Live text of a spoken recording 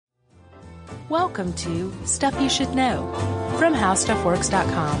Welcome to Stuff You Should Know from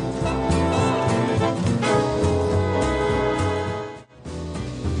HowStuffWorks.com.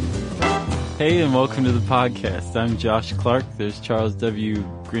 Hey, and welcome to the podcast. I'm Josh Clark. There's Charles W.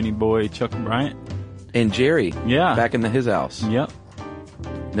 Grinny Boy Chuck Bryant. And Jerry. Yeah. Back in his house. Yep.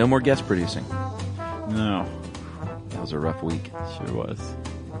 No more guest producing. No. That was a rough week. Sure was.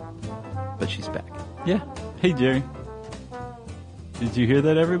 But she's back. Yeah. Hey, Jerry. Did you hear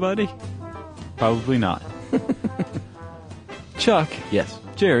that, everybody? Probably not. Chuck. Yes.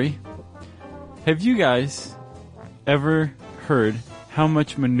 Jerry. Have you guys ever heard how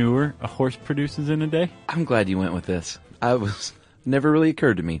much manure a horse produces in a day? I'm glad you went with this. Never really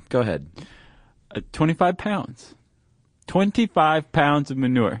occurred to me. Go ahead. 25 pounds. 25 pounds of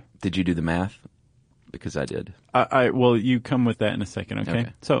manure. Did you do the math? Because I did. Well, you come with that in a second,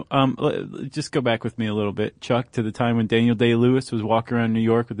 okay? So, just go back with me a little bit, Chuck, to the time when Daniel Day-Lewis was walking around New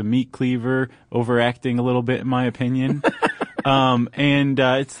York with a meat cleaver, overacting a little bit, in my opinion.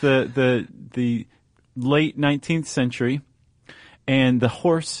 It's the late 19th century, and the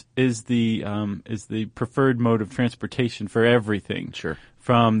horse is the preferred mode of transportation for everything. Sure.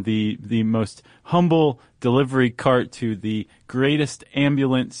 From the most humble delivery cart to the greatest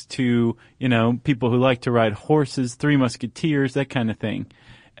ambulance to, people who like to ride horses, Three Musketeers, that kind of thing.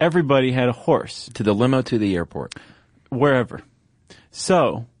 Everybody had a horse. To the limo to the airport. Wherever.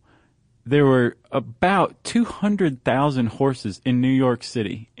 So, there were about 200,000 horses in New York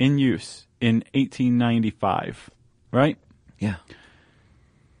City in use in 1895, right? Yeah.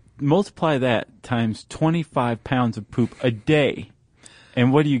 Multiply that times 25 pounds of poop a day.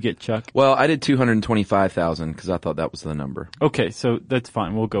 And what do you get, Chuck? Well, I did 225,000 because I thought that was the number. Okay, so that's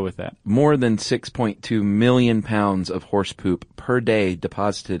fine. We'll go with that. More than 6.2 million pounds of horse poop per day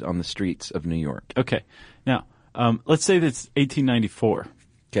deposited on the streets of New York. Okay. Now, let's say that's 1894.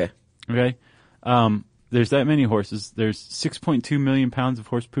 Okay. Okay? There's that many horses. There's 6.2 million pounds of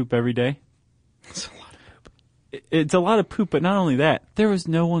horse poop every day. That's a lot of poop. It's a lot of poop, but not only that, there was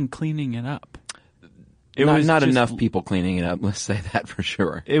no one cleaning it up. Not enough people cleaning it up, let's say that for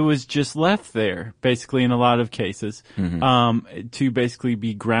sure. It was just left there, basically, in a lot of cases, to basically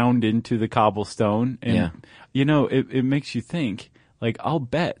be ground into the cobblestone. And, it makes you think, I'll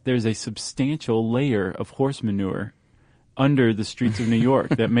bet there's a substantial layer of horse manure under the streets of New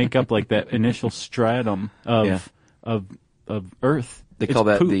York that make up, that initial stratum of earth. They call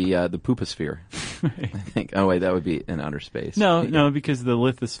that the pooposphere. I think. Oh, wait, that would be in outer space. No, because the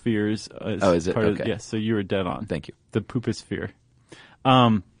lithosphere is is it? part Okay. of, yes, so you were dead on. Thank you. The pooposphere.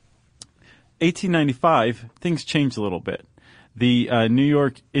 1895, things changed a little bit. The New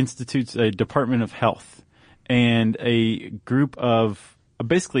York institutes a Department of Health and a group of,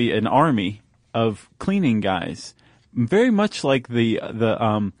 basically an army of cleaning guys, very much like the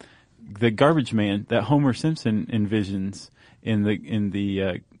garbage man that Homer Simpson envisions in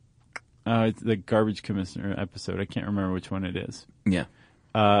the Garbage Commissioner episode. I can't remember which one it is. Yeah.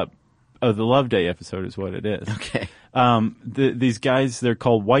 The Loveday episode is what it is. Okay. These guys, they're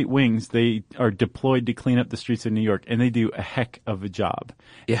called White Wings. They are deployed to clean up the streets of New York, and they do a heck of a job.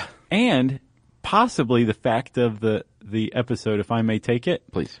 Yeah. And possibly the fact of the episode, if I may take it.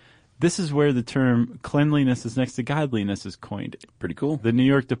 Please. This is where the term cleanliness is next to godliness is coined. Pretty cool. The New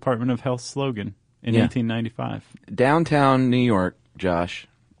York Department of Health slogan in 1895. Downtown New York, Josh,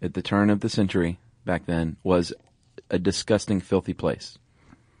 at the turn of the century back then, was a disgusting, filthy place.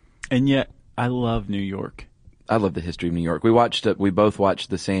 And yet, I love New York. I love the history of New York. We both watched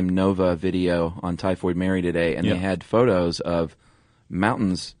the same Nova video on Typhoid Mary today, and they had photos of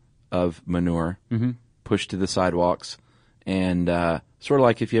mountains of manure pushed to the sidewalks. And sort of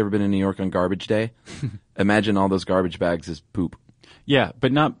like if you've ever been in New York on garbage day, imagine all those garbage bags as poop. Yeah,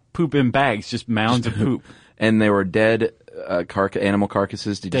 but not poop in bags, just mounds of poop. And they were dead animal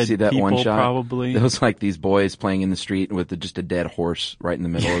carcasses. Did you see that one shot? Probably. It was like these boys playing in the street with just a dead horse right in the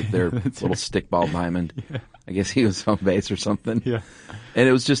middle of their little stickball diamond. Yeah. I guess he was home base or something. Yeah. And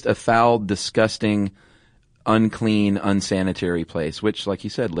it was just a foul, disgusting, unclean, unsanitary place, which, like you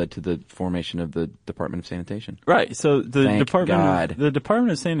said, led to the formation of the Department of Sanitation. Right. So the Thank Department God. The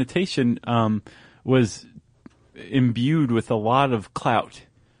Department of Sanitation was imbued with a lot of clout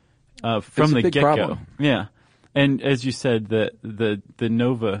from the get-go. Problem. Yeah. And as you said, the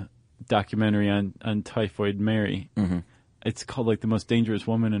Nova documentary on Typhoid Mary, it's called the most dangerous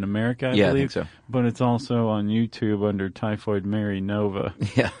woman in America, I believe. I think so. But it's also on YouTube under Typhoid Mary Nova.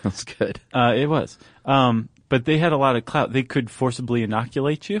 Yeah, that's good. It was. But they had a lot of clout. They could forcibly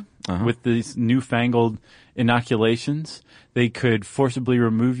inoculate you with these newfangled inoculations. They could forcibly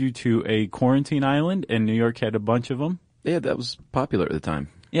remove you to a quarantine island, and New York had a bunch of them. Yeah, that was popular at the time.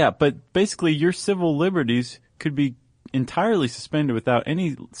 Yeah, but basically your civil liberties could be entirely suspended without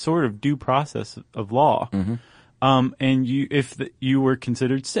any sort of due process of law. And you were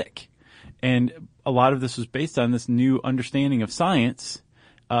considered sick. And a lot of this was based on this new understanding of science,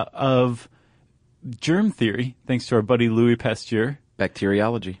 of germ theory, thanks to our buddy Louis Pasteur.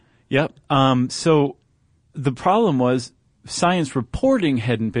 Bacteriology. Yep. So the problem was science reporting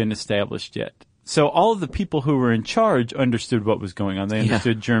hadn't been established yet. So all of the people who were in charge understood what was going on. They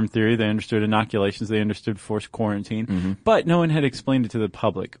understood germ theory, they understood inoculations, they understood forced quarantine, but no one had explained it to the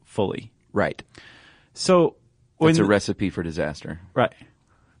public fully. Right. So it's a recipe for disaster. Right.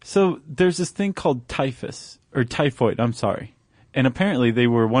 So there's this thing called typhoid, I'm sorry. And apparently they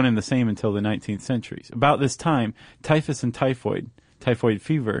were one and the same until the 19th century. About this time, typhus and typhoid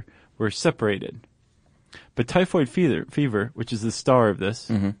fever, were separated. But typhoid fever, which is the star of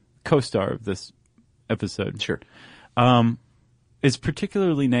this, co-star of this episode, sure, is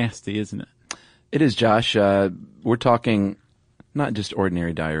particularly nasty, isn't it? It is, Josh. We're talking not just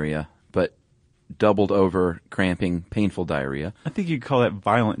ordinary diarrhea, but doubled over, cramping, painful diarrhea. I think you'd call that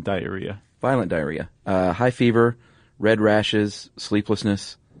violent diarrhea. Violent diarrhea. High fever, red rashes,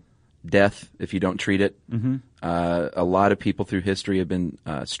 sleeplessness, death if you don't treat it. A lot of people through history have been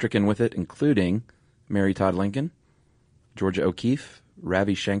stricken with it, including Mary Todd Lincoln, Georgia O'Keeffe,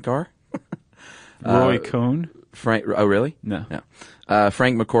 Ravi Shankar, Roy Cohn. Frank. Oh, really? No.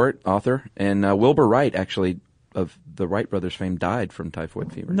 Frank McCourt, author, and Wilbur Wright, actually, of the Wright brothers fame, died from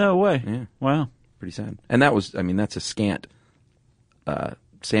typhoid fever. No way. Yeah. Wow. Pretty sad. And that's a scant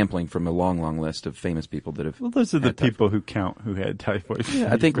sampling from a long, long list of famous people that have. Well, those are the people who count who had typhoid fever.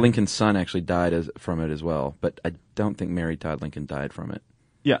 Yeah, I think Lincoln's son actually died from it as well, but I don't think Mary Todd Lincoln died from it.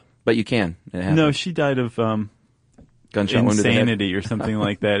 Yeah. But you can. It happens. No, she died of gunshot wound to the head? insanity or something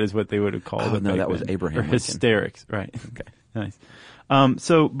like that is what they would have called it. No, that was then. Abraham Or Lincoln. hysterics, right. Okay. Nice.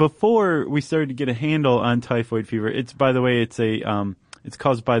 So before we started to get a handle on typhoid fever, it's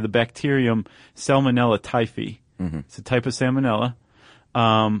caused by the bacterium Salmonella typhi. It's a type of salmonella.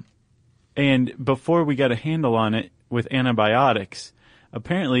 And before we got a handle on it with antibiotics,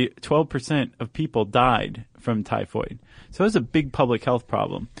 apparently 12% of people died from typhoid. So it was a big public health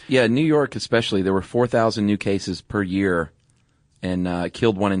problem. Yeah, New York especially, there were 4,000 new cases per year and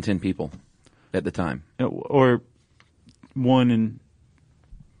killed 1 in 10 people at the time. Or 1 in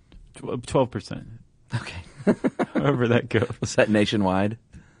 12%. Okay. However that goes. Was that nationwide?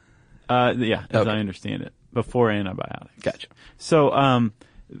 Yeah, as I understand it, before antibiotics. Gotcha. So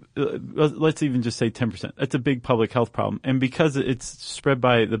let's even just say 10%. That's a big public health problem. And because it's spread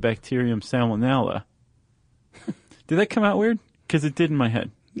by the bacterium Salmonella, did that come out weird? Because it did in my head.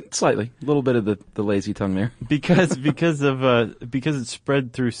 Slightly. A little bit of the lazy tongue there. Because it's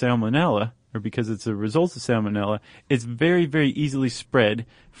spread through Salmonella, or because it's a result of Salmonella, it's very, very easily spread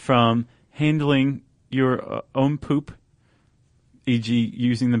from handling your own poop, e.g.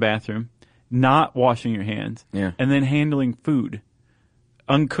 using the bathroom, not washing your hands, and then handling food,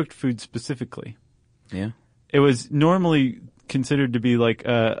 uncooked food specifically. Yeah. It was normally considered to be like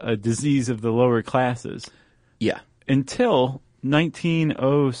a disease of the lower classes. Yeah. Until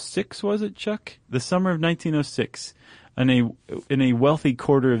 1906, was it, Chuck? The summer of 1906, in a wealthy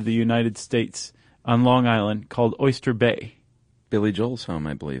quarter of the United States on Long Island called Oyster Bay. Billy Joel's home,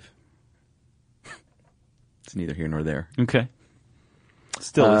 I believe. It's neither here nor there. Okay.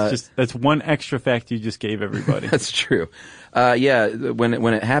 Still, that's one extra fact you just gave everybody. That's true. Yeah,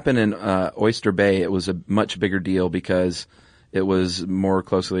 when it happened in Oyster Bay, it was a much bigger deal because it was more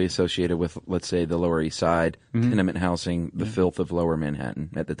closely associated with, let's say, the Lower East Side, tenement housing, the filth of Lower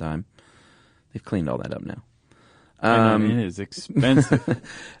Manhattan at the time. They've cleaned all that up now. I mean, it is expensive.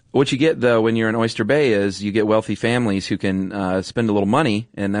 What you get, though, when you're in Oyster Bay is you get wealthy families who can spend a little money,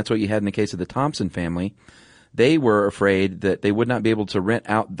 and that's what you had in the case of the Thompson family. They were afraid that they would not be able to rent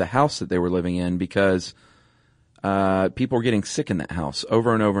out the house that they were living in because people were getting sick in that house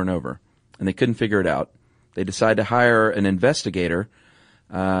over and over and over, and they couldn't figure it out. They decided to hire an investigator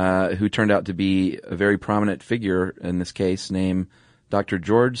who turned out to be a very prominent figure in this case named Dr.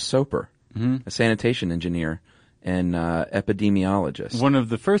 George Soper, a sanitation engineer and epidemiologist. One of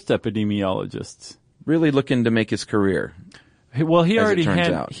the first epidemiologists. Really looking to make his career. Well, he already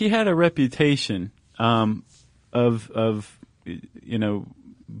had he had a reputation of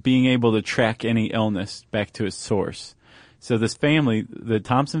being able to track any illness back to its source. So this family, the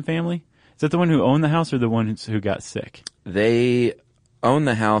Thompson family, is that the one who owned the house or the one who got sick? They owned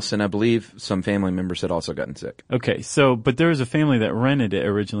the house, and I believe some family members had also gotten sick. Okay, but there was a family that rented it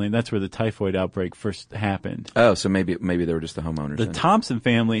originally, and that's where the typhoid outbreak first happened. Oh, so maybe they were just the homeowners. The then. Thompson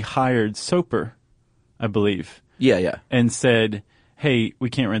family hired Soper, I believe. Yeah. And said, hey, we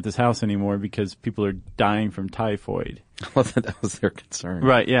can't rent this house anymore because people are dying from typhoid. Well, that was their concern.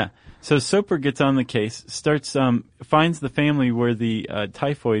 Right, yeah. So Soper gets on the case, finds the family where the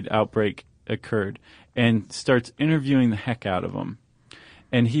typhoid outbreak occurred, and starts interviewing the heck out of them.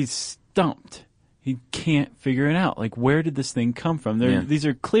 And he's stumped. He can't figure it out. Like, where did this thing come from? These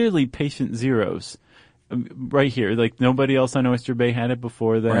are clearly patient zeros. Right here, like nobody else on Oyster Bay had it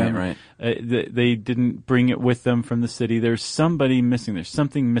before them. Right. They didn't bring it with them from the city. There's somebody missing. There's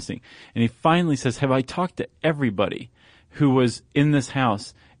something missing. And he finally says, have I talked to everybody who was in this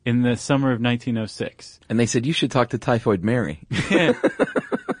house in the summer of 1906? And they said, you should talk to Typhoid Mary. I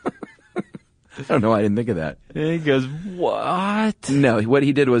don't know why I didn't think of that. And he goes, what? No, what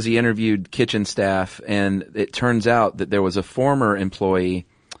he did was he interviewed kitchen staff, and it turns out that there was a former employee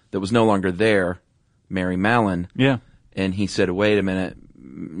that was no longer there, Mary Mallon. Yeah. And he said, wait a minute,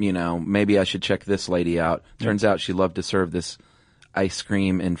 maybe I should check this lady out. Turns out she loved to serve this ice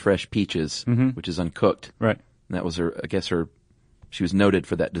cream and fresh peaches, which is uncooked. Right. And that was she was noted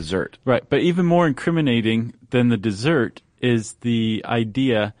for that dessert. Right. But even more incriminating than the dessert is the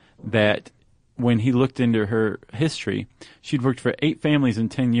idea that when he looked into her history, she'd worked for 8 families in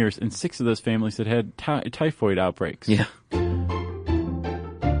 10 years, and 6 of those families had typhoid outbreaks. Yeah.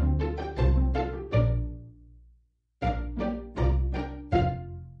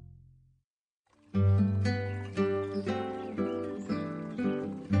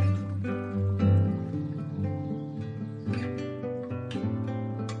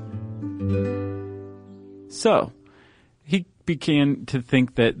 So, he began to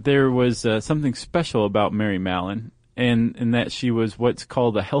think that there was something special about Mary Mallon, and that she was what's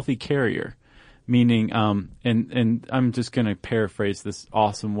called a healthy carrier, meaning, and I'm just going to paraphrase this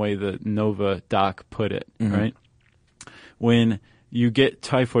awesome way the Nova doc put it, right? When you get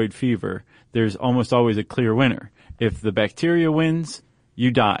typhoid fever, there's almost always a clear winner. If the bacteria wins, you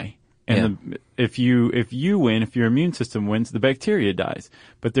die. And if you win, if your immune system wins, the bacteria dies.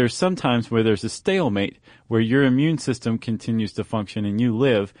 But there's sometimes where there's a stalemate where your immune system continues to function and you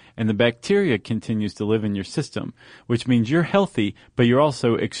live, and the bacteria continues to live in your system, which means you're healthy, but you're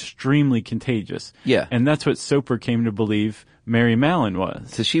also extremely contagious. Yeah. And that's what Soper came to believe Mary Mallon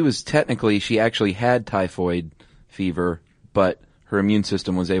was. So she actually had typhoid fever, but her immune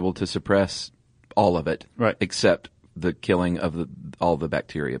system was able to suppress all of it. Right. Except the killing of all the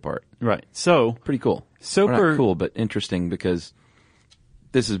bacteria part. Right. So pretty cool. Soper, or not cool, but interesting because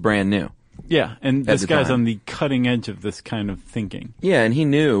this is brand new. Yeah, and this guy's time. on the cutting edge of this kind of thinking. Yeah, and he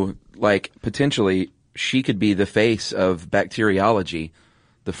knew, like, potentially she could be the face of bacteriology.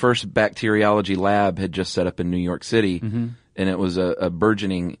 The first bacteriology lab had just set up in New York City, and it was a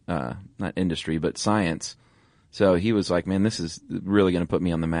burgeoning, not industry, but science. So he was like, man, this is really going to put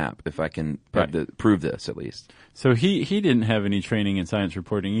me on the map if I can prove this, at least. So he didn't have any training in science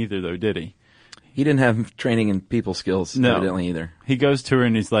reporting either, though, did he? He didn't have training in people skills, evidently, either. He goes to her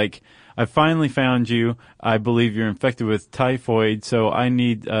and he's like, I finally found you. I believe you're infected with typhoid, so I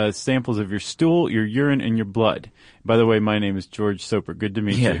need samples of your stool, your urine, and your blood. By the way, my name is George Soper. Good to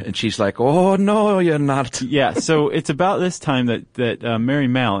meet you. Yeah, and she's like, oh, no, you're not. Yeah, so it's about this time that Mary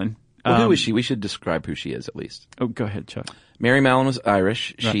Mallon... Well, who is she? We should describe who she is, at least. Oh, go ahead, Chuck. Mary Mallon was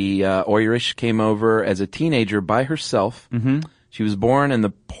Irish. Right. She, Irish, came over as a teenager by herself. Mm-hmm. She was born in the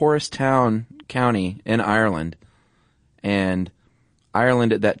poorest county in Ireland. And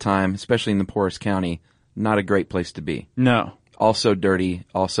Ireland at that time, especially in the poorest county, not a great place to be. No. Also dirty,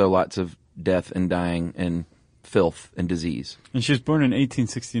 also lots of death and dying and filth and disease. And she was born in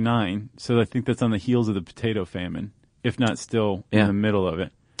 1869, so I think that's on the heels of the potato famine, if not still in the middle of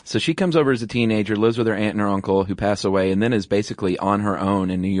it. So she comes over as a teenager, lives with her aunt and her uncle who pass away, and then is basically on her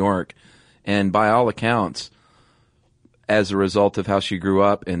own in New York. And by all accounts, as a result of how she grew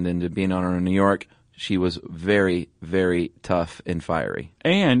up and then to being on her own in New York, she was very, very tough and fiery.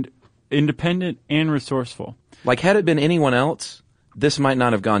 And independent and resourceful. Like, had it been anyone else, this might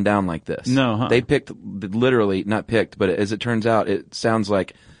not have gone down like this. No, huh? They picked, literally, not picked, but as it turns out, it sounds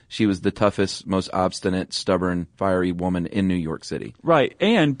like she was the toughest, most obstinate, stubborn, fiery woman in New York City. Right.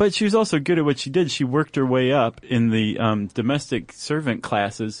 But she was also good at what she did. She worked her way up in the domestic servant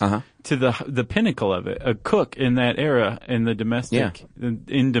classes to the pinnacle of it. A cook in that era in the domestic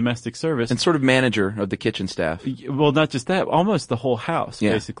in domestic service. And sort of manager of the kitchen staff. Well, not just that, almost the whole house,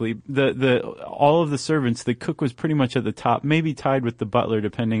 basically. All of the servants, the cook was pretty much at the top, maybe tied with the butler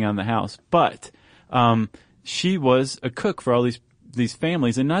depending on the house. But she was a cook for all these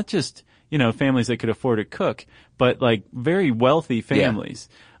families, and not just, families that could afford a cook, but like very wealthy families.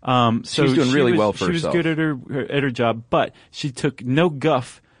 So she was doing really well for herself. She was good at her job, but she took no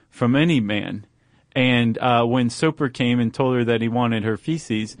guff from any man, And when Soper came and told her that he wanted her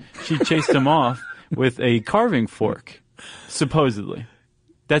feces, she chased him off with a carving fork, supposedly.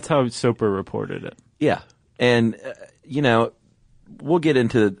 That's how Soper reported it. Yeah. And, we'll get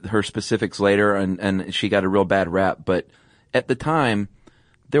into her specifics later, and she got a real bad rap. But at the time,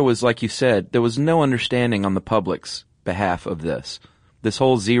 there was, like you said, there was no understanding on the public's behalf of this. This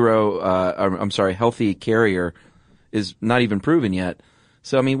whole healthy carrier is not even proven yet.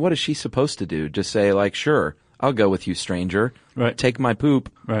 So, I mean, what is she supposed to do? Just say, like, sure, I'll go with you, stranger. Right. Take my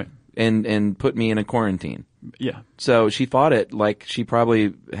poop. Right. And put me in a quarantine. Yeah. So she fought it like she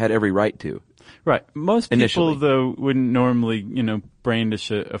probably had every right to. Right. Most Initially. people, though, wouldn't normally,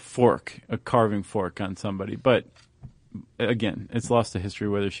 brandish a fork, a carving fork on somebody. But, again, it's lost to history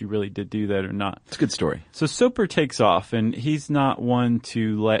whether she really did do that or not. It's a good story. So Soper takes off, and he's not one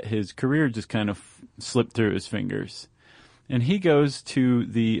to let his career just kind of slip through his fingers. And he goes to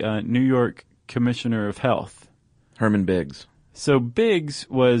the New York Commissioner of Health. Herman Biggs. So Biggs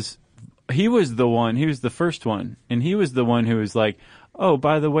he was the first one, and he was the one who was like, oh,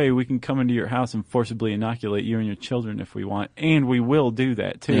 by the way, we can come into your house and forcibly inoculate you and your children if we want, and we will do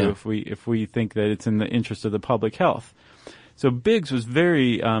that too if we think that it's in the interest of the public health. So Biggs was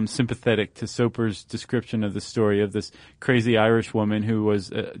very sympathetic to Soper's description of the story of this crazy Irish woman who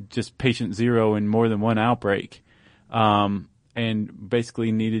was just patient zero in more than one outbreak, and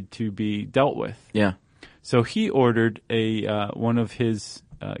basically needed to be dealt with. Yeah. So he ordered one of his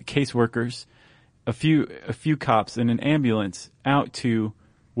caseworkers, a few cops, and an ambulance out to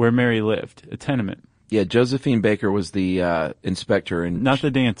where Mary lived, a tenement. Yeah, Josephine Baker was the inspector, and not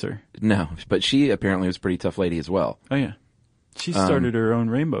the dancer. No, but she apparently was a pretty tough lady as well. Oh yeah, she started her own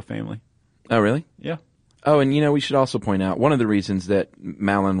rainbow family. Oh really? Yeah. Oh, and we should also point out one of the reasons that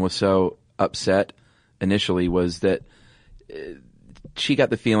Mallon was so upset initially was that she got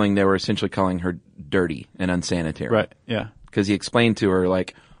the feeling they were essentially calling her dirty and unsanitary. Right, yeah. Because he explained to her,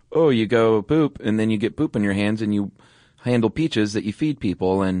 like, oh, you go poop, and then you get poop in your hands, and you handle peaches that you feed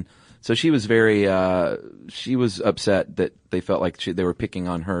people. And so she was she was upset that they felt like they were picking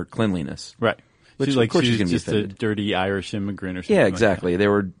on her cleanliness. Right. Which, she's of course, she's going to be just a offended. dirty Irish immigrant or something. Yeah, exactly. Like They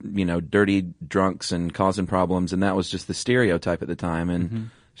were, dirty drunks and causing problems, and that was just the stereotype at the time.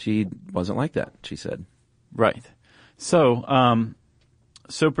 And she wasn't like that, she said. Right. So,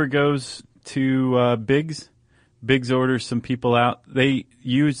 Soper goes to Biggs. Biggs orders some people out. They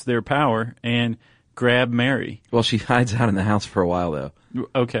use their power and grab Mary. Well, she hides out in the house for a while, though.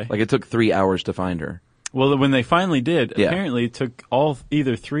 Okay. Like, it took 3 hours to find her. Well, when they finally did, Yeah. apparently it took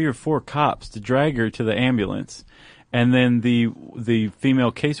either 3 or 4 cops to drag her to the ambulance. And then the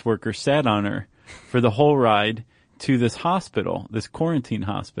female caseworker sat on her for the whole ride to this hospital, this quarantine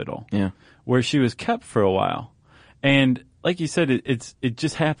hospital. Yeah. Where she was kept for a while. And like you said, it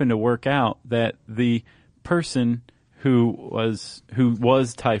just happened to work out that the person who was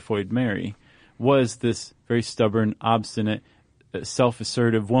Typhoid Mary was this very stubborn, obstinate,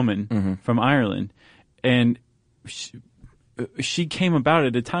 self-assertive woman from Ireland. And she came about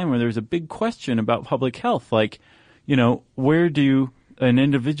at a time where there was a big question about public health. Like, where do an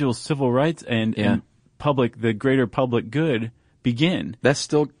individual's civil rights and the greater public good begin? That's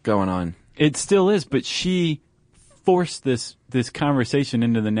still going on. It still is, but she forced this conversation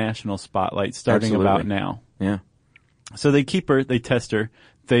into the national spotlight starting Absolutely. about now. Yeah. So they keep her, they test her.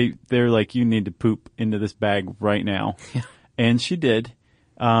 They're like, you need to poop into this bag right now. Yeah. And she did.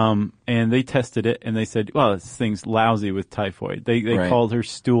 And they tested it and they said, well, this thing's lousy with typhoid. They Right. called her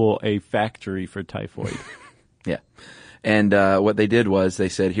stool a factory for typhoid. Yeah. And what they did was they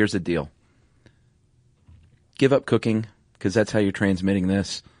said, here's the deal. Give up cooking, because that's how you're transmitting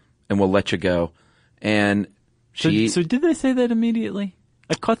this, and we'll let you go. And she... So did they say that immediately?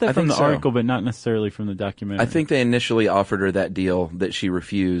 I caught that from the article, but not necessarily from the documentary. I think they initially offered her that deal that she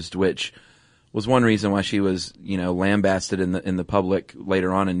refused, which was one reason why she was, lambasted in the public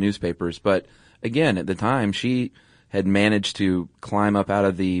later on in newspapers. But again, at the time, she had managed to climb up out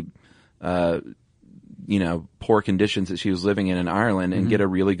of the, poor conditions that she was living in Ireland and get a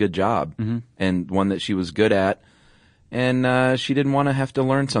really good job, and one that she was good at. And she didn't want to have to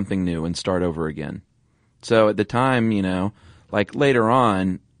learn something new and start over again. So at the time, like later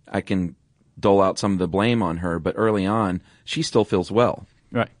on, I can dole out some of the blame on her, but early on, she still feels well.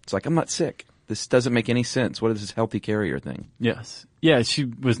 Right. It's like, I'm not sick. This doesn't make any sense. What is this healthy carrier thing? Yes. Yeah, she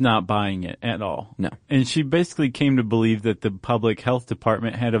was not buying it at all. No. And she basically came to believe that the public health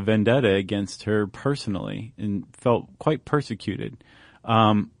department had a vendetta against her personally and felt quite persecuted.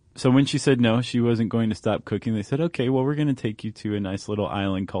 So when she said no, she wasn't going to stop cooking, they said, okay, well, we're going to take you to a nice little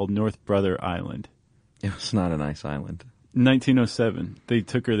island called North Brother Island. It was not a nice island. 1907. They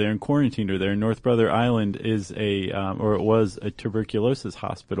took her there and quarantined her there. North Brother Island is or it was a tuberculosis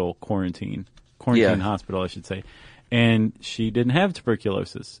hospital quarantine hospital, I should say. And she didn't have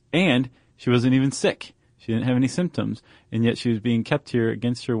tuberculosis. And she wasn't even sick. She didn't have any symptoms. And yet she was being kept here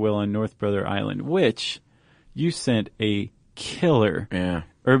against her will on North Brother Island, which you sent a killer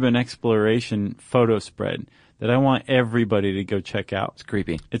urban exploration photo spread that I want everybody to go check out. It's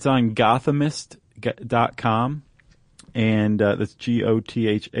creepy. It's on Gothamist.com. And that's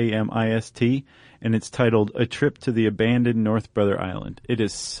Gothamist, and it's titled "A Trip to the Abandoned North Brother Island." It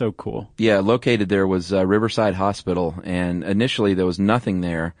is so cool. Yeah, located there was Riverside Hospital, and initially there was nothing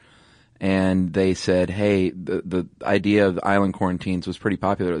there. And they said, hey, the idea of island quarantines was pretty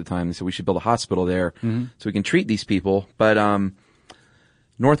popular at the time. They said we should build a hospital there so we can treat these people. But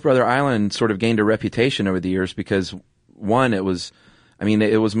North Brother Island sort of gained a reputation over the years because, one, it was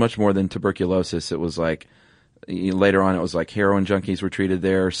much more than tuberculosis. It was like, later on, it was like heroin junkies were treated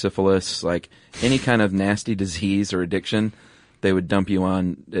there, syphilis, like any kind of nasty disease or addiction, they would dump you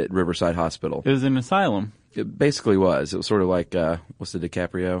on at Riverside Hospital. It was an asylum. It basically was. It was sort of like, what's the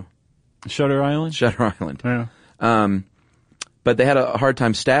DiCaprio? Shutter Island? Shutter Island. Yeah. But they had a hard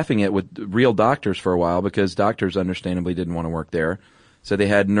time staffing it with real doctors for a while because doctors understandably didn't want to work there. So they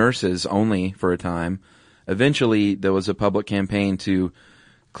had nurses only for a time. Eventually, there was a public campaign to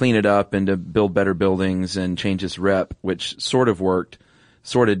clean it up and to build better buildings and change its rep, which sort of worked,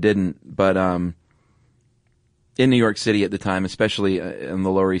 sort of didn't. But in New York City at the time, especially in the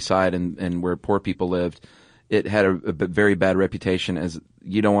Lower East Side and where poor people lived, it had a very bad reputation as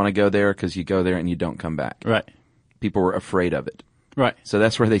you don't want to go there because you go there and you don't come back. Right. People were afraid of it. Right. So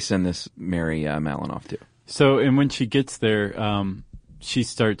that's where they send this Mary Mallon off to. So, and when she gets there, she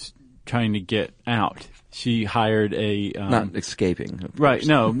starts trying to get out. She hired a not escaping, of right? course.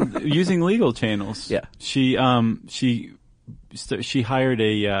 No, using legal channels. Yeah. She hired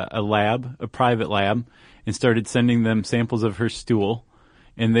a private lab, and started sending them samples of her stool,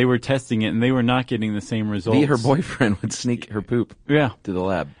 and they were testing it, and they were not getting the same results. Her boyfriend would sneak her poop. To the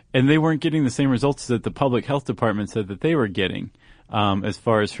lab, and they weren't getting the same results that the public health department said that they were getting. As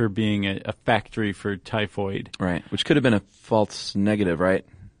far as her being a factory for typhoid. Right. Which could have been a false negative, right?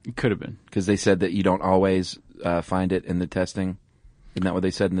 It could have been. Because they said that you don't always find it in the testing. Isn't that what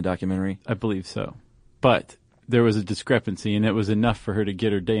they said in the documentary? I believe so. But there was a discrepancy, and it was enough for her to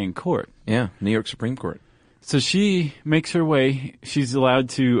get her day in court. Yeah, New York Supreme Court. So she makes her way. She's allowed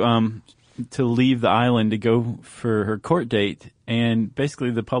to leave the island to go for her court date. And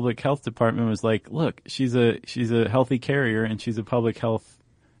basically the public health department was like, look, she's a healthy carrier, and she's a public health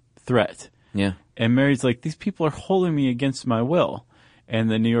threat. Yeah. And Mary's like, these people are holding me against my will. And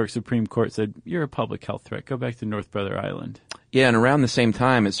the New York Supreme Court said, you're a public health threat. Go back to North Brother Island. Yeah, and around the same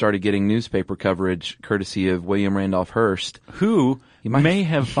time, it started getting newspaper coverage courtesy of William Randolph Hearst. Who may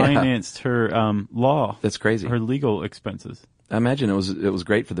have financed her law. That's crazy. Her legal expenses. I imagine it was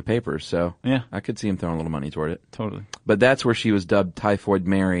great for the papers, so yeah. I could see him throwing a little money toward it. Totally. But that's where she was dubbed Typhoid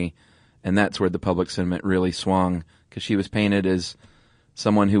Mary, and that's where the public sentiment really swung, because she was painted as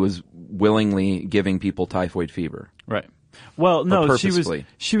someone who was willingly giving people typhoid fever. Right. Well, no, she was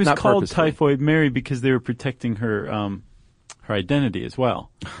Not called purposefully. Typhoid Mary because they were protecting her her identity as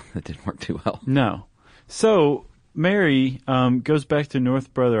well. That didn't work too well. No. So Mary goes back to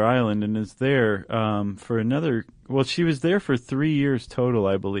North Brother Island and is there for another. Well, she was there for 3 years total,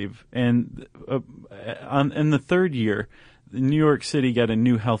 I believe. And in the third year, New York City got a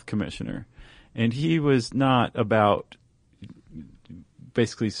new health commissioner, and he was not about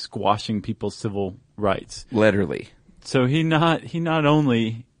basically squashing people's civil rights. Literally. So he not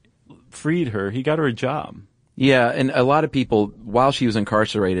only freed her, he got her a job. Yeah, and a lot of people, while she was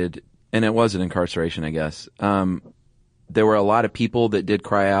incarcerated, and it was an incarceration, I guess, there were a lot of people that did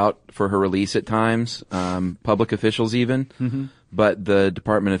cry out for her release at times, public officials even. Mm-hmm. But the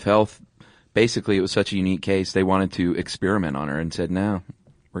Department of Health, basically it was such a unique case, they wanted to experiment on her and said, no,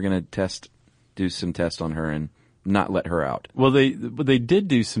 we're going to do some tests on her and not let her out. Well, they did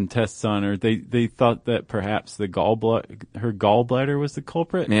do some tests on her. They thought that perhaps her gallbladder was the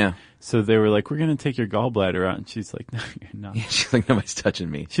culprit. Yeah. So they were like, we're going to take your gallbladder out. And she's like, no, you're not. Yeah, she's like, nobody's touching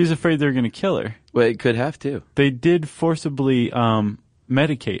me. She was afraid they were going to kill her. Well, it could have too. They did forcibly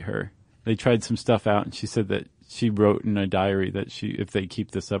medicate her. They tried some stuff out, and she said that she wrote in a diary that if they keep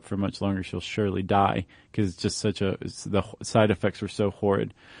this up for much longer, she'll surely die because it's just the side effects were so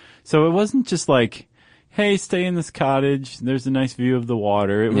horrid. So it wasn't just like, hey, stay in this cottage. There's a nice view of the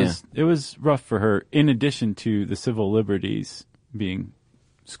water. It was rough for her, in addition to the civil liberties being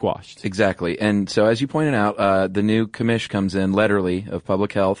squashed. Exactly. And so, as you pointed out, the new commish comes in, Letterly of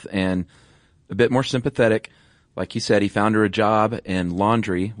Public Health, and a bit more sympathetic, like you said, he found her a job in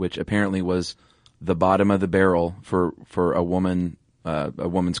laundry, which apparently was the bottom of the barrel for a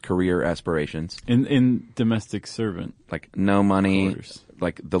woman's career aspirations. In domestic servant. Like no money, quarters.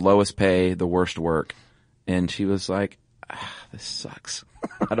 Like the lowest pay, the worst work. And she was like, this sucks.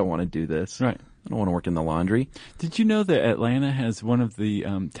 I don't want to do this. Right. I don't want to work in the laundry. Did you know that Atlanta has one of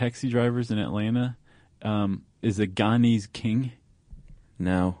the taxi drivers in Atlanta is a Ghanese king?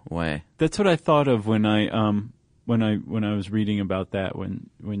 No way. That's what I thought of when I was reading about that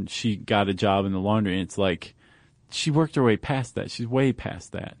when she got a job in the laundry. And it's like she worked her way past that. She's way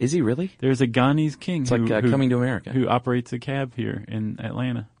past that. Is he really? There's a Ghanese king. It's like Coming to America. Who operates a cab here in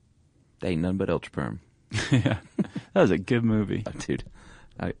Atlanta. They ain't none but Elchperm. Yeah, that was a good movie, dude.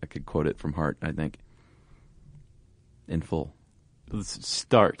 I could quote it from heart, I think, in full. Let's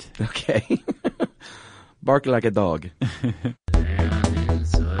start. Okay. Bark like a dog.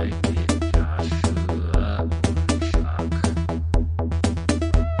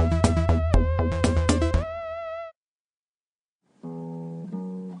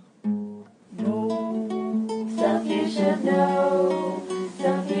 Stuff you should know.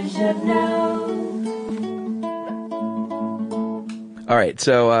 Stuff you should know. All right,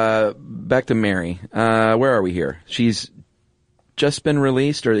 so back to Mary. Where are we here? She's just been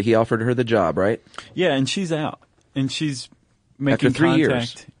released, or he offered her the job, right? Yeah, and she's out, and she's making After 3 contact.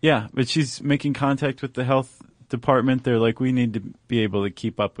 years. Yeah, but she's making contact with the health department. They're like, we need to be able to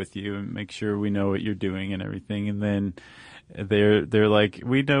keep up with you and make sure we know what you're doing and everything. And then they're like,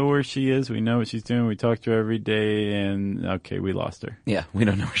 we know where she is, we know what she's doing, we talk to her every day, and okay, we lost her. Yeah, we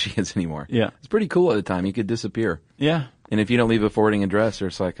don't know where she is anymore. Yeah. It's pretty cool at the time. You could disappear. Yeah. And if you don't leave a forwarding address,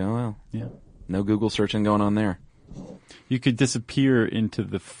 it's like, oh, well, Yeah. no Google searching going on there. You could disappear into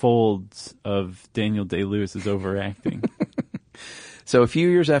the folds of Daniel Day-Lewis's overacting. So a few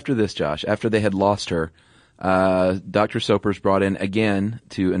years after this, Josh, after they had lost her, Dr. Soper's brought in again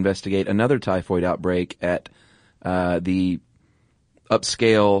to investigate another typhoid outbreak at the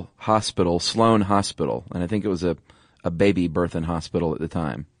upscale hospital, Sloan Hospital. And I think it was a baby birthing hospital at the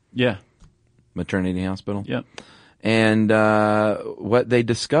time. Yeah. Maternity hospital. Yep. And what they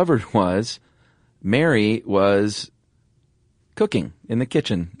discovered was Mary was cooking in the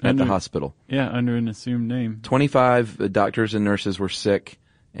kitchen at the hospital. Yeah, under an assumed name. 25 doctors and nurses were sick,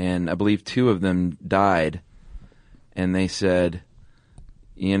 and I believe 2 of them died. And they said,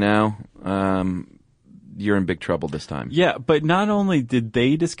 you're in big trouble this time. Yeah, but not only did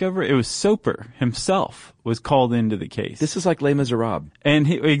they discover it was Soper himself was called into the case. This is like Les Miserables. And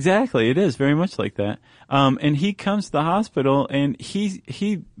exactly, it is very much like that. And he comes to the hospital and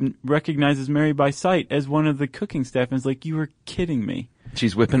he recognizes Mary by sight as one of the cooking staff and is like, you were kidding me.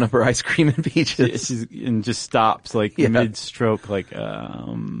 She's whipping up her ice cream and peaches. And just stops like mid-stroke like,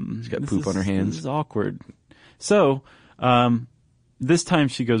 she's got poop on her hands. This is awkward. So, this time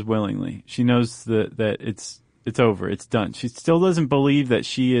she goes willingly. She knows that it's over. It's done. She still doesn't believe that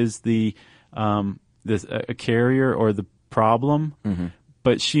she is a carrier or the problem,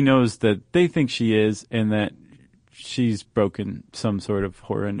 but she knows that they think she is and that she's broken some sort of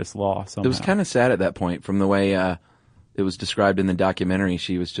horrendous law somehow. It was kind of sad at that point from the way it was described in the documentary.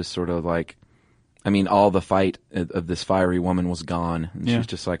 She was just sort of like, all the fight of this fiery woman was gone. And she's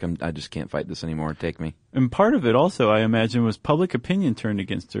just like, I just can't fight this anymore. Take me. And part of it also, I imagine, was public opinion turned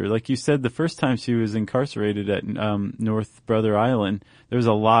against her. Like you said, the first time she was incarcerated at North Brother Island, there was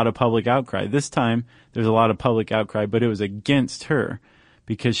a lot of public outcry. This time, there's a lot of public outcry, but it was against her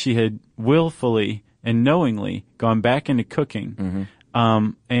because she had willfully and knowingly gone back into cooking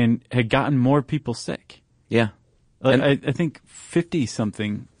and had gotten more people sick. Yeah. I think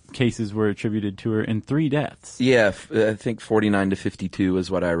 50-something cases were attributed to her and 3 deaths. Yeah, I think 49 to 52 is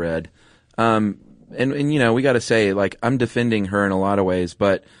what I read. And we got to say, like, I'm defending her in a lot of ways,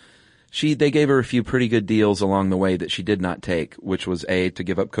 but they gave her a few pretty good deals along the way that she did not take, which was A, to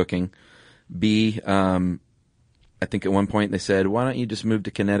give up cooking, B, I think at one point they said, why don't you just move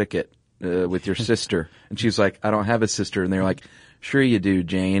to Connecticut with your sister? And she was like, I don't have a sister. And they're like, sure you do,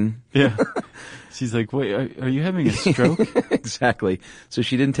 Jane. Yeah. She's like, wait, are you having a stroke? Exactly. So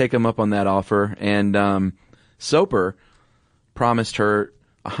she didn't take him up on that offer. And Soper promised her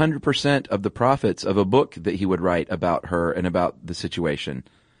 100% of the profits of a book that he would write about her and about the situation.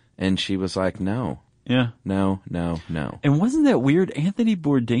 And she was like, no. Yeah. No. And wasn't that weird? Anthony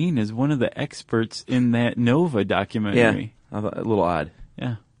Bourdain is one of the experts in that Nova documentary. Yeah. A little odd.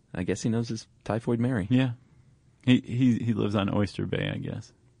 Yeah. I guess he knows his Typhoid Mary. Yeah. He lives on Oyster Bay, I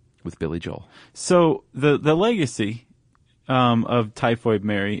guess. With Billy Joel. So the legacy of Typhoid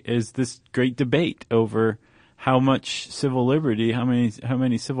Mary is this great debate over how much civil liberty, how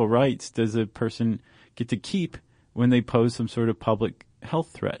many civil rights does a person get to keep when they pose some sort of public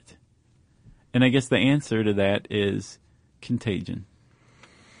health threat? And I guess the answer to that is Contagion.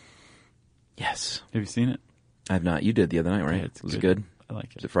 Yes. Have you seen it? I have not. You did the other night, right? Yeah, it's was good. it good? I like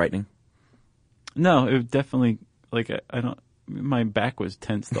it. Was it frightening? No, it definitely, like, I don't, my back was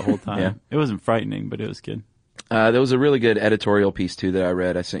tense the whole time. Yeah. It wasn't frightening, but it was good. There was a really good editorial piece, too, that I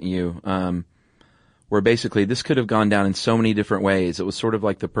read. I sent you, where basically this could have gone down in so many different ways. It was sort of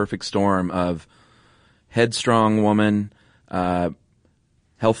like the perfect storm of headstrong woman,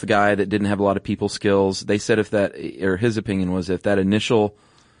 health guy that didn't have a lot of people skills. They said his opinion was if that initial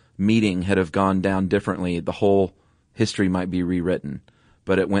meeting had have gone down differently, the whole history might be rewritten.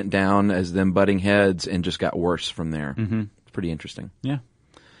 But it went down as them butting heads and just got worse from there. Mm-hmm. It's pretty interesting. Yeah.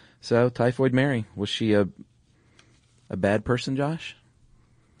 So, Typhoid Mary, was she a bad person, Josh?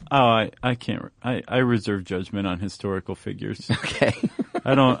 Oh, I can't. I reserve judgment on historical figures. Okay.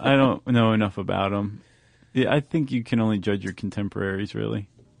 I don't know enough about them. Yeah, I think you can only judge your contemporaries, really.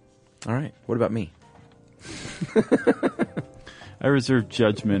 All right. What about me? I reserve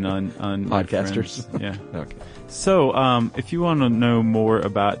judgment on podcasters. Yeah. Okay. So, if you want to know more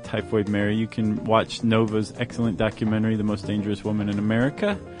about Typhoid Mary, you can watch Nova's excellent documentary, The Most Dangerous Woman in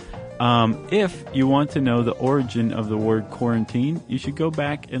America. If you want to know the origin of the word quarantine, you should go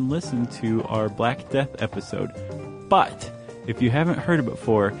back and listen to our Black Death episode. But if you haven't heard it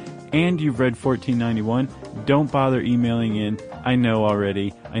before and you've read 1491, don't bother emailing in. I know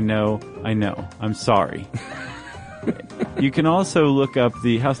already. I know. I'm sorry. You can also look up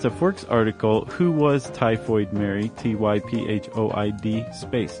the How Stuff Works article, Who Was Typhoid Mary? Typhoid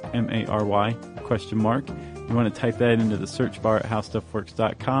space Mary ? You want to type that into the search bar at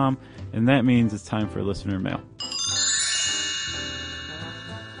howstuffworks.com, and that means it's time for listener mail.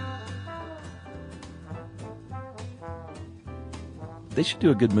 They should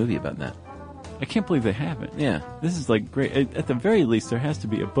do a good movie about that. I can't believe they haven't. Yeah. This is like great. At the very least, there has to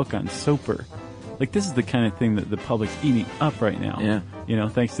be a book on Soper. Like, this is the kind of thing that the public's eating up right now. Yeah. You know,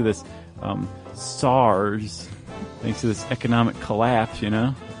 thanks to this SARS, thanks to this economic collapse,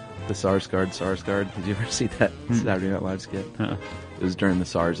 The SARS guard. Did you ever see that Saturday Night Live skit? Uh-uh. It was during the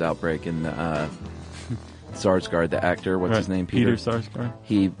SARS outbreak, and SARS guard, the actor, what's his name? Peter Sarsgaard.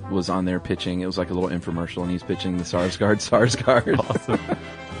 He was on there pitching. It was like a little infomercial, and he's pitching the SARS guard. Awesome.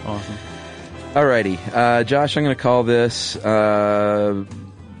 Alrighty. Josh, I'm going to call this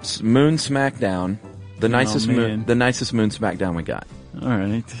Moon Smackdown. The nicest moon Smackdown we got. All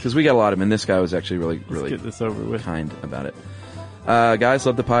right. Because we got a lot of them, and this guy was actually really get this over with. Kind about it. Guys,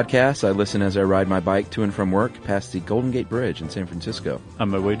 love the podcast. I listen as I ride my bike to and from work past the Golden Gate Bridge in San Francisco. On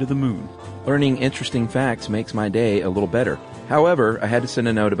my way to the moon. Learning interesting facts makes my day a little better. However, I had to send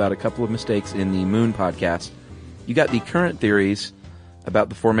a note about a couple of mistakes in the Moon podcast. You got the current theories about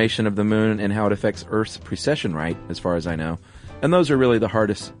the formation of the moon and how it affects Earth's precession right, as far as I know. And those are really the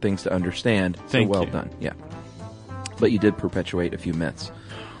hardest things to understand. Thank you. Done. Yeah. But you did perpetuate a few myths.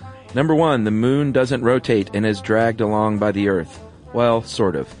 Number one, the moon doesn't rotate and is dragged along by the Earth. Well,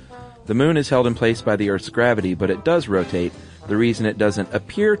 sort of. The moon is held in place by the Earth's gravity, but it does rotate. The reason it doesn't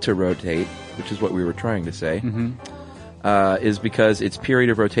appear to rotate, which is what we were trying to say, is because its period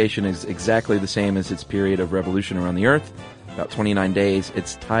of rotation is exactly the same as its period of revolution around the Earth. About 29 days.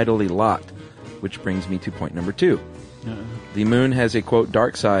 It's tidally locked, which brings me to point number two. The moon has a, quote,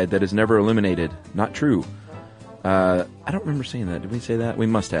 dark side that is never illuminated. Not true. I don't remember saying that. Did we say that? We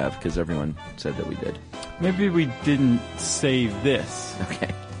must have, because everyone said that we did. Maybe we didn't say this.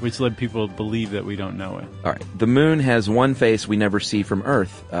 Okay. Which led people to believe that we don't know it. All right. The moon has one face we never see from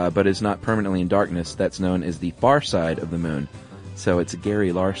Earth, but is not permanently in darkness. That's known as the far side of the moon. So it's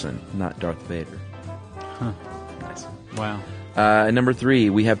Gary Larson, not Darth Vader. Huh. Nice. Wow. And number three,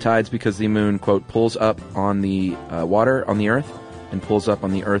 we have tides because the moon, quote, pulls up on the water on the Earth and pulls up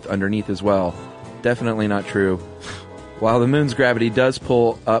on the Earth underneath as well. Definitely not true. While the moon's gravity does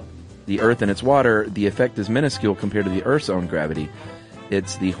pull up the Earth and its water, the effect is minuscule compared to the Earth's own gravity.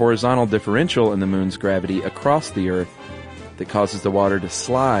 It's the horizontal differential in the moon's gravity across the Earth that causes the water to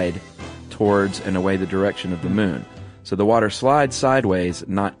slide towards and away the direction of the moon. So the water slides sideways,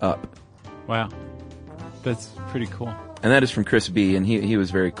 not up. Wow. That's pretty cool. And that is from Chris B., and he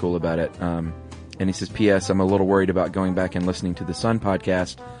was very cool about it. And he says, P.S., I'm a little worried about going back and listening to the Sun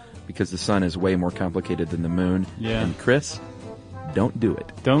podcast because the Sun is way more complicated than the moon. Yeah. And Chris, don't do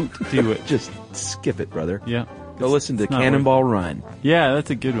it. Don't do it. Just skip it, brother. Yeah. Go listen to Cannonball Run. Yeah, that's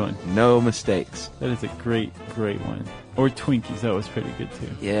a good one. No mistakes. That is a great one. Or Twinkies, that was pretty good too.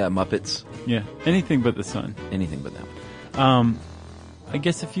 Yeah, Muppets. Yeah, anything but the Sun. Anything but that one. I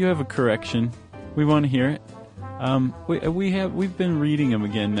guess if you have a correction, we want to hear it. We've been reading them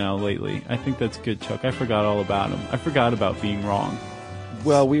again now lately. I think that's good, Chuck. I forgot all about them. I forgot about being wrong.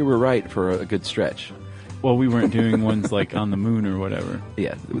 Well, we were right for a good stretch. Well, we weren't doing ones like on the moon or whatever.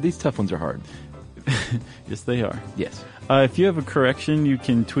 Yeah, these tough ones are hard. Yes, they are. Yes. If you have a correction, you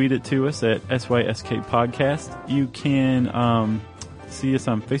can tweet it to us at SYSK Podcast. You can see us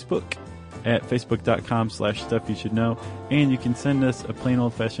on Facebook at facebook.com/stuff you should know. And you can send us a plain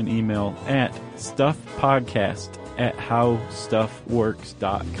old-fashioned email at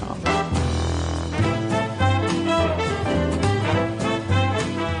stuffpodcast@howstuffworks.com.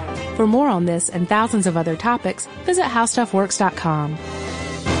 For more on this and thousands of other topics, visit howstuffworks.com.